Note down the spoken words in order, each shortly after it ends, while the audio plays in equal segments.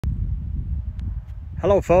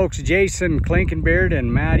Hello folks, Jason Klinkenbeard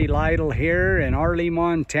and Maddie Lytle here in Arlee,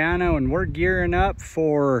 Montana, and we're gearing up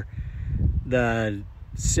for the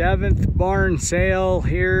 7th barn sale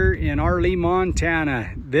here in Arlee,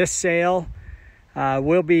 Montana. This sale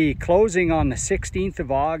will be closing on the 16th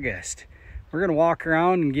of August. We're going to walk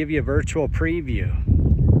around and give you a virtual preview.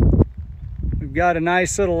 We've got a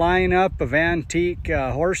nice little lineup of antique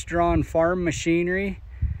horse-drawn farm machinery.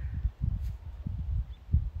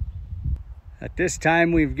 At this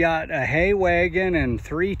time, we've got a hay wagon and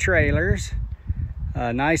 3 trailers,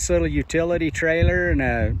 a nice little utility trailer and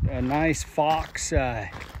a nice Fox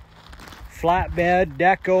flatbed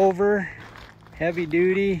deck over, heavy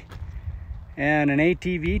duty, and an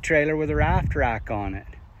ATV trailer with a raft rack on it.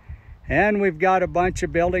 And we've got a bunch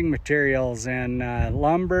of building materials and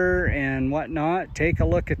lumber and whatnot. Take a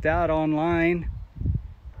look at that online.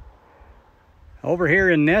 Over here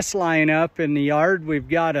in this lineup in the yard, we've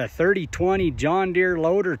got a 3020 John Deere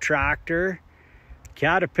loader tractor,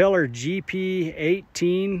 Caterpillar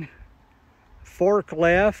GP18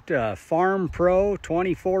 forklift, Farm Pro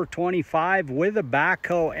 2425 with a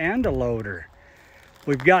backhoe and a loader.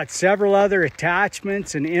 We've got several other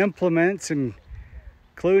attachments and implements,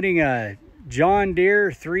 including a John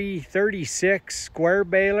Deere 336 square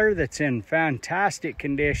baler that's in fantastic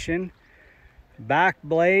condition, back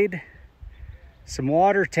blade, some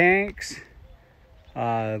water tanks,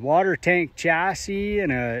 water tank chassis,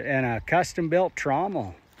 and a custom built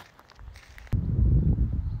trommel.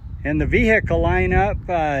 In the vehicle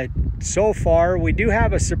lineup, so far, we do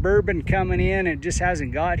have a Suburban coming in. It just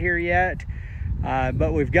hasn't got here yet.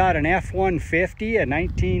 But we've got an F-150, a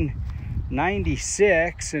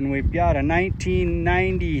 1996, and we've got a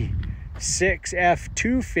 1996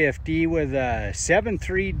 F-250 with a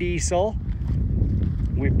 7.3 diesel.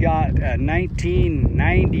 We've got a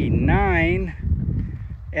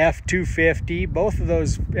 1999 F-250. Both of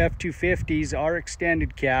those F-250s are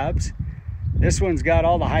extended cabs. This one's got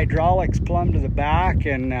all the hydraulics plumbed to the back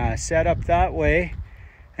and set up that way.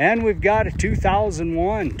 And we've got a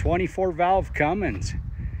 2001 24 valve Cummins.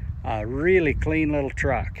 A really clean little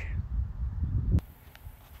truck.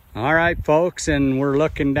 All right, folks, and we're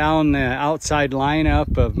looking down the outside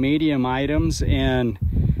lineup of medium items, and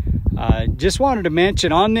just wanted to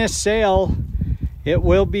mention on this sale, it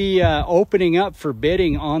will be opening up for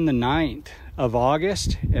bidding on the 9th of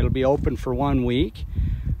August. It'll be open for 1 week.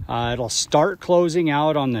 It'll start closing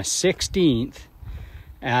out on the 16th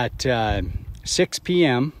at 6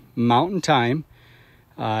 p.m. Mountain Time.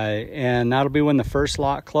 And that'll be when the first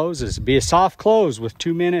lot closes. It'll be a soft close with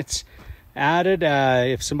 2 minutes added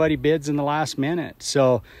if somebody bids in the last minute.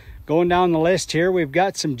 So going down the list here, we've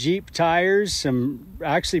got some Jeep tires, some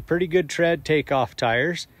actually pretty good tread takeoff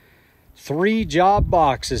tires, 3 job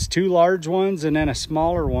boxes, 2 large ones and then a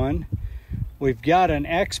smaller one. We've got an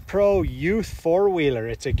X-Pro Youth 4-wheeler.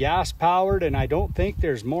 It's a gas powered, and I don't think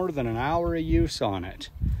there's more than an hour of use on it.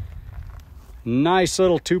 Nice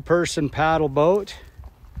little 2-person paddle boat,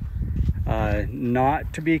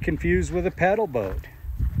 not to be confused with a pedal boat.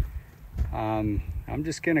 I'm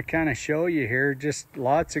just going to kind of show you here, just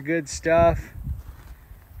lots of good stuff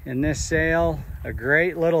in this sale. A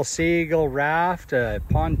great little Seagull raft, a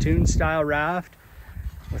pontoon style raft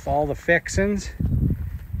with all the fixings.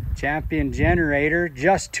 Champion generator,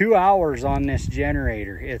 just 2 hours on this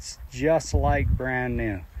generator. It's just like brand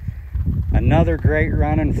new. Another great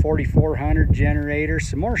running 4400 generator.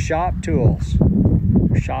 Some more shop tools,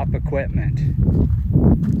 shop equipment.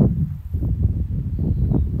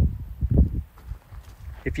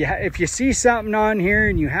 If you see something on here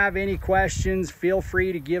and you have any questions, feel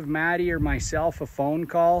free to give Maddie or myself a phone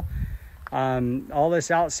call. All this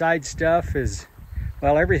outside stuff is,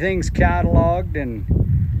 well, everything's cataloged and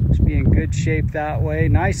just be in good shape that way.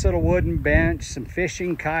 Nice little wooden bench, some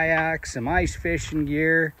fishing kayaks, some ice fishing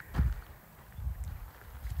gear,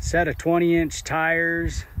 set of 20-inch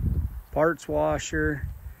tires, parts washer,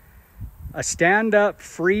 a stand-up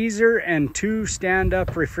freezer, and 2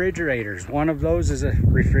 stand-up refrigerators. One of those is a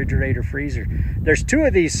refrigerator freezer. There's 2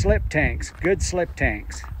 of these slip tanks, good slip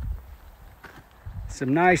tanks.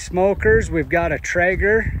 Some nice smokers. We've got a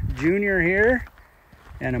Traeger Junior here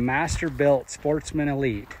and a Masterbuilt Sportsman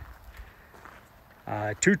Elite.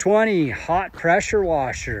 220 hot pressure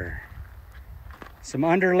washer. Some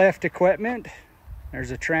underlift equipment.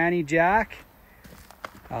 There's a tranny jack.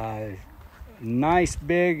 Nice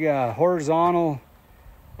big horizontal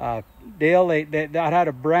deal. That had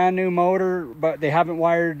a brand new motor, but they haven't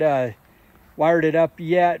wired it up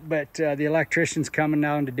yet, but the electrician's coming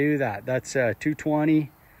down to do that. That's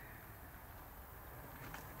 220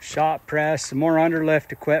 shop press, some more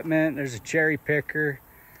underlift equipment. There's a cherry picker,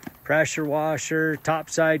 pressure washer,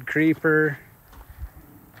 topside creeper.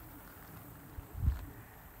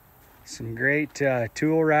 Some great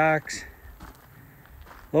tool racks.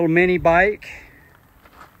 Little mini bike.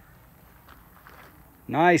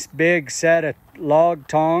 Nice big set of log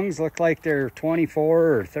tongs. Look like they're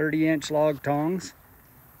 24 or 30-inch log tongs.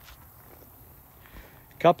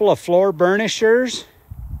 Couple of floor burnishers.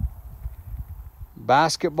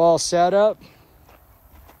 Basketball setup.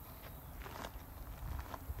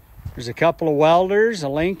 There's a couple of welders, a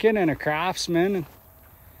Lincoln and a Craftsman.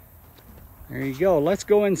 There you go. Let's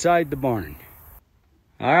go inside the barn.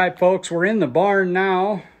 All right, folks, we're in the barn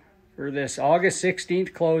now for this August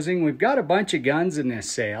 16th closing. We've got a bunch of guns in this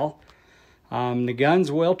sale. The guns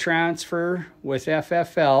will transfer with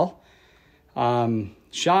FFL.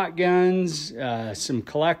 Shotguns, some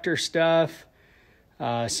collector stuff,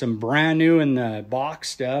 some brand new in the box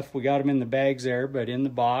stuff. We got them in the bags there, but in the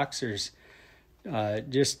box there's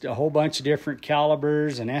just a whole bunch of different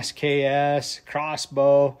calibers, an SKS,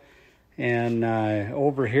 crossbow, and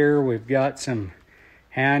over here we've got some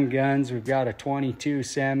handguns. We've got a 22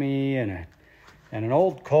 semi and an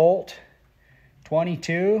old Colt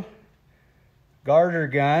 22, garter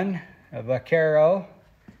gun, a Vaquero,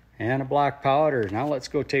 and a black powder. Now let's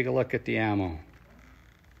go take a look at the ammo.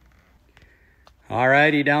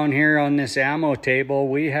 Alrighty, down here on this ammo table,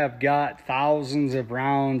 we have got thousands of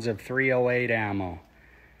rounds of .308 ammo.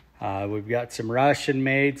 We've got some Russian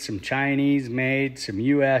made, some Chinese made, some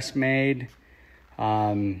US made.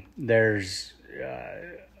 There's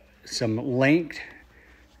some linked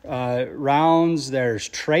rounds. There's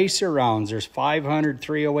tracer rounds. There's 500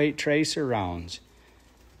 .308 tracer rounds.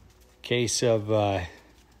 Case of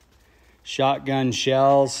shotgun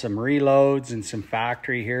shells, some reloads, and some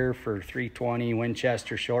factory here for 320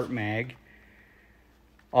 Winchester short mag.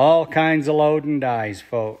 All kinds of load and dies,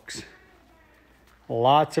 folks.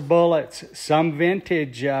 Lots of bullets. Some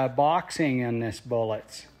vintage boxing in this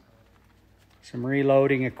bullets. Some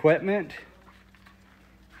reloading equipment.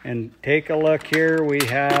 And take a look here. We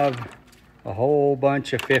have a whole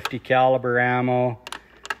bunch of 50 caliber ammo.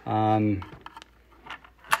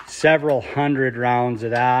 Several hundred rounds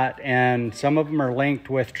of that, and some of them are linked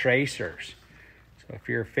with tracers. So if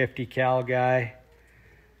you're a 50 cal guy,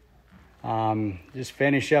 just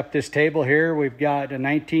finish up this table here. We've got a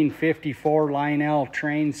 1954 Lionel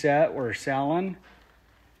train set we're selling,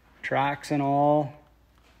 tracks and all,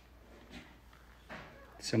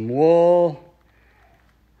 some wool,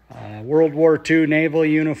 World War II naval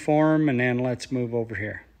uniform, and then let's move over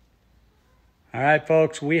here. All right,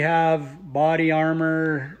 folks, we have body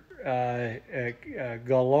armor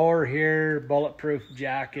galore here, bulletproof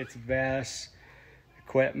jackets, vests,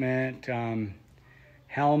 equipment,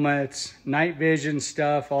 helmets, night vision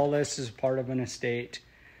stuff. All this is part of an estate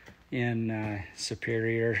in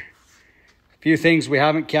Superior. A few things we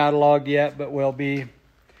haven't cataloged yet, but will be.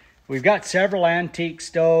 We've got several antique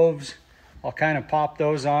stoves. I'll kind of pop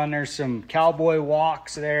those on. There's some cowboy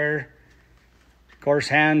walks there. Of course,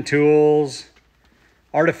 hand tools.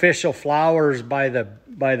 Artificial flowers by the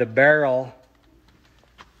barrel.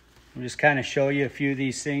 I'll just kind of show you a few of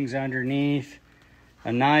these things underneath.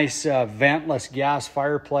 A nice ventless gas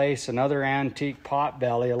fireplace, another antique pot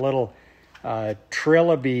belly, a little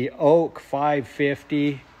Trilby Oak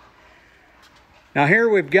 550. Now here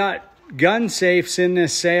we've got gun safes in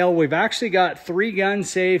this sale. We've actually got 3 gun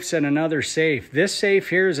safes and another safe. This safe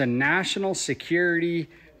here is a National Security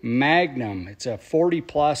Magnum. It's a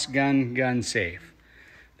 40+ gun safe.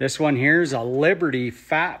 This one here is a Liberty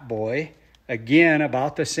Fat Boy. Again,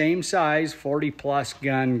 about the same size,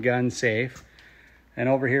 40+ gun safe. And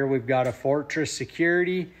over here we've got a Fortress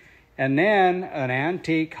Security, and then an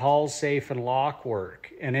antique hull safe and lock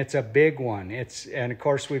work. And it's a big one. And of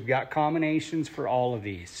course we've got combinations for all of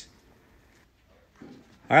these.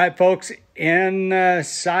 All right, folks,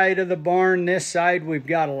 inside of the barn, this side, we've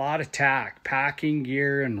got a lot of packing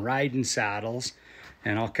gear and riding saddles.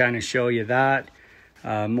 And I'll kind of show you that.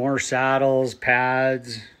 More saddles,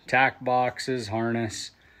 pads, tack boxes, harness,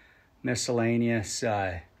 miscellaneous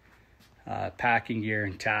packing gear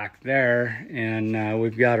and tack there. And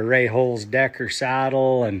we've got a Ray Holes Decker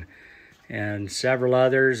saddle and several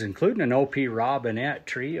others, including an OP Robinette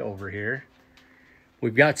tree over here.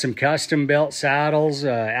 We've got some custom built saddles,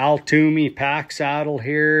 Al Toomey pack saddle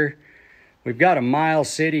here. We've got a Miles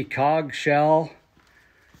City cog shell.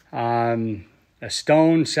 A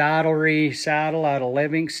Stone Saddlery saddle out of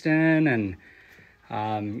Livingston,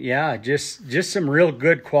 and yeah, just some real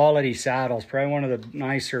good quality saddles. Probably one of the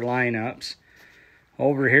nicer lineups.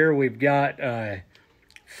 Over here we've got a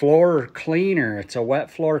floor cleaner. It's a wet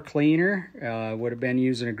floor cleaner. Would have been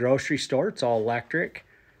used in a grocery store. It's all electric.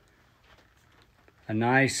 a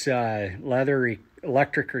nice leather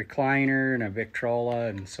electric recliner and a Victrola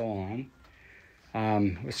and so on.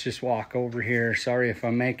 Let's just walk over here. Sorry if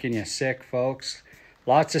I'm making you sick, folks.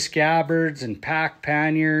 Lots of scabbards and pack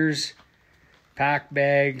panniers, pack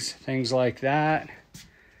bags, things like that.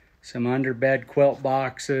 Some underbed quilt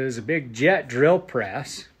boxes, a big jet drill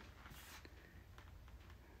press,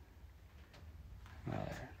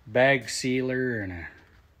 bag sealer, and a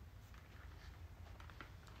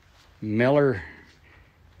Miller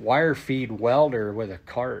wire feed welder with a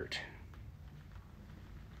cart.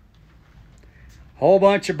 Whole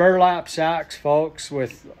bunch of burlap sacks, folks,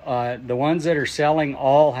 with the ones that are selling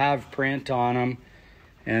all have print on them,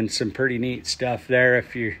 and some pretty neat stuff there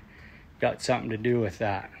if you got something to do with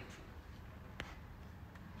that.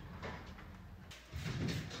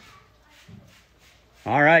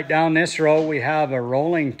 All right, down this row we have a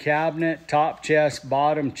rolling cabinet, top chest,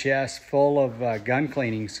 bottom chest, full of gun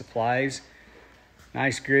cleaning supplies.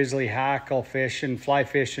 Nice grizzly hackle fishing, fly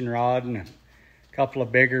fishing rod, and a couple of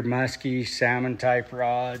bigger musky salmon type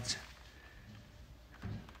rods.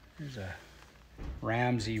 There's a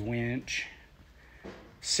Ramsey winch.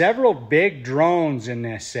 Several big drones in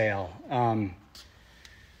this sale.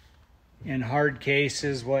 In hard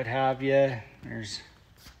cases, what have you.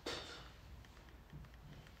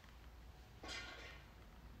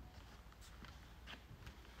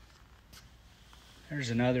 There's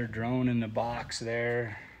another drone in the box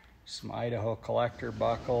there. Some Idaho collector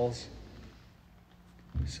buckles.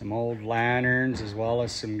 Some old lanterns, as well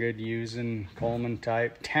as some good using Coleman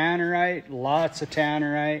type. Tannerite, lots of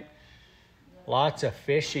tannerite. Lots of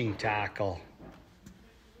fishing tackle.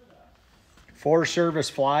 4 service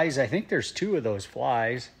flies. I think there's 2 of those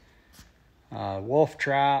flies. Wolf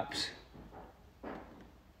traps.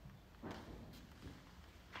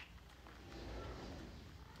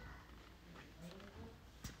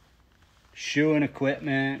 Shoeing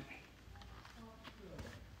equipment.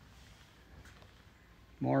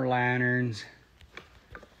 More lanterns.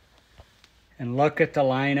 And look at the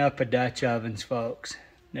lineup of Dutch ovens, folks.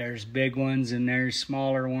 There's big ones and there's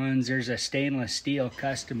smaller ones. There's a stainless steel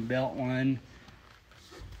custom built one.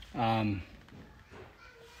 One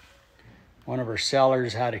of our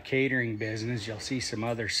sellers had a catering business. You'll see some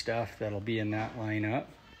other stuff that'll be in that lineup.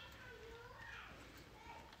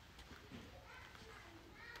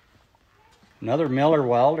 Another Miller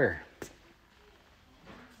welder.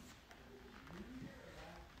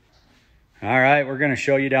 All right, we're going to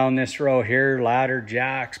show you down this row here, ladder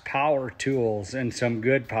jacks, power tools, and some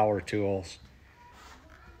good power tools.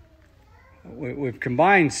 We've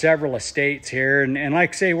combined several estates here, and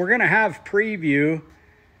like I say, we're going to have preview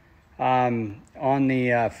on the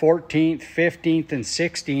 14th, 15th, and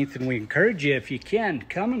 16th, and we encourage you, if you can,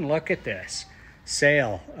 come and look at this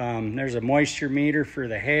sale. There's a moisture meter for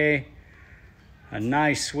the hay, a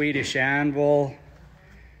nice Swedish anvil.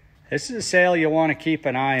 This is a sale you want to keep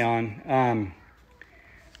an eye on.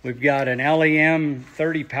 We've got an LEM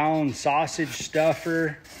 30-pound sausage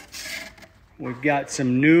stuffer. We've got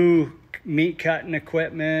some new meat cutting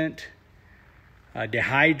equipment, a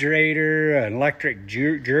dehydrator, an electric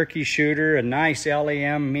jerky shooter, a nice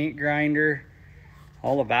LEM meat grinder,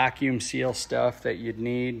 all the vacuum seal stuff that you'd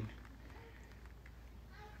need.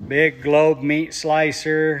 Big Globe meat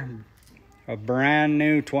slicer, a brand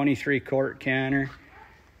new 23 quart canner,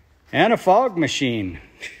 and a fog machine.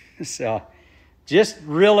 So just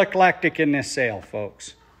real eclectic in this sale,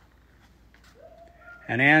 folks.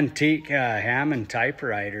 An antique Hammond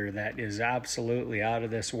typewriter that is absolutely out of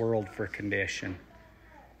this world for condition.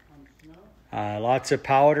 Lots of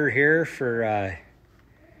powder here for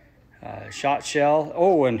shot shell.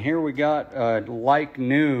 Oh, and here we got a like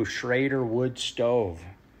new Schrader wood stove.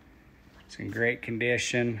 It's in great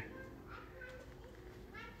condition.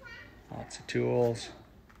 Lots of tools.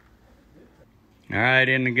 All right,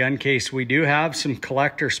 in the gun case, we do have some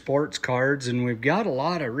collector sports cards, and we've got a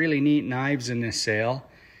lot of really neat knives in this sale.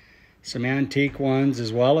 Some antique ones,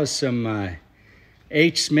 as well as some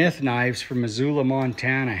H. Smith knives from Missoula,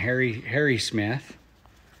 Montana, Harry Smith.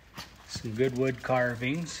 Some good wood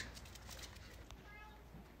carvings.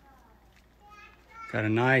 Got a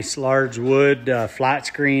nice large wood flat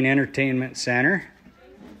screen entertainment center.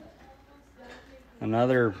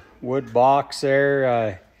 Another wood box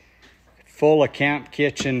there. Full of camp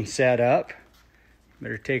kitchen set up.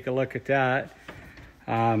 Better take a look at that.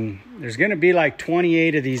 There's going to be like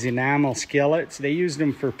 28 of these enamel skillets. They used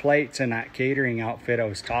them for plates in that catering outfit I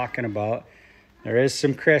was talking about. There is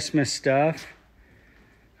some Christmas stuff.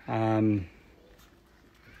 A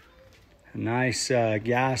nice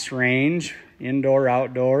gas range, indoor,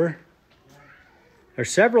 outdoor. There's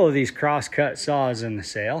several of these cross-cut saws in the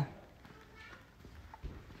sale.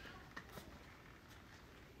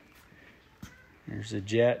 There's a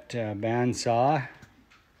jet bandsaw.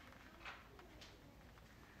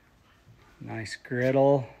 Nice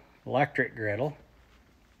griddle, electric griddle.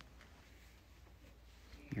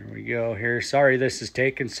 There we go here. Sorry this is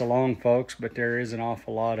taking so long, folks, but there is an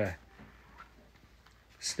awful lot of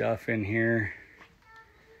stuff in here.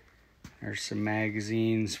 There's some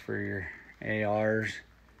magazines for your ARs.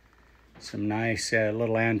 Some nice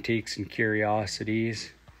little antiques and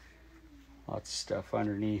curiosities. Lots of stuff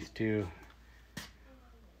underneath too.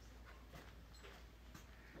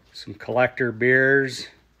 Some collector beers.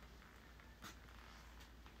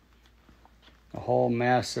 A whole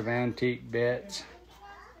mess of antique bits.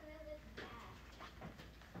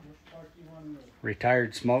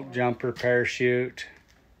 Retired smoke jumper parachute.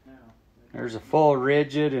 There's a full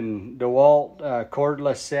rigid and DeWalt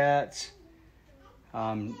cordless sets.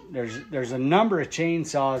 There's a number of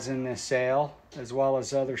chainsaws in this sale, as well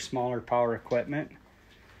as other smaller power equipment.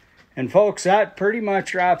 And folks, that pretty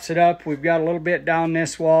much wraps it up. We've got a little bit down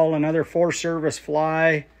this wall, another 4-service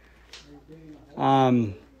fly.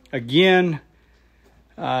 Again,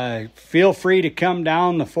 feel free to come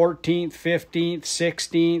down the 14th, 15th,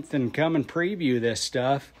 16th and come and preview this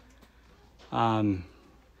stuff.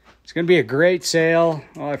 It's going to be a great sale.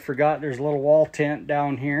 Oh, I forgot there's a little wall tent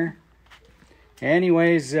down here.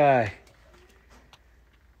 Anyways, like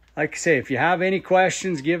I say, if you have any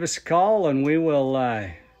questions, give us a call and we will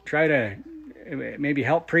try to maybe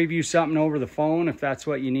help preview something over the phone if that's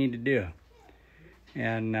what you need to do.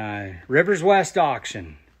 And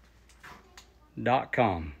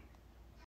RiversWestAuction.com.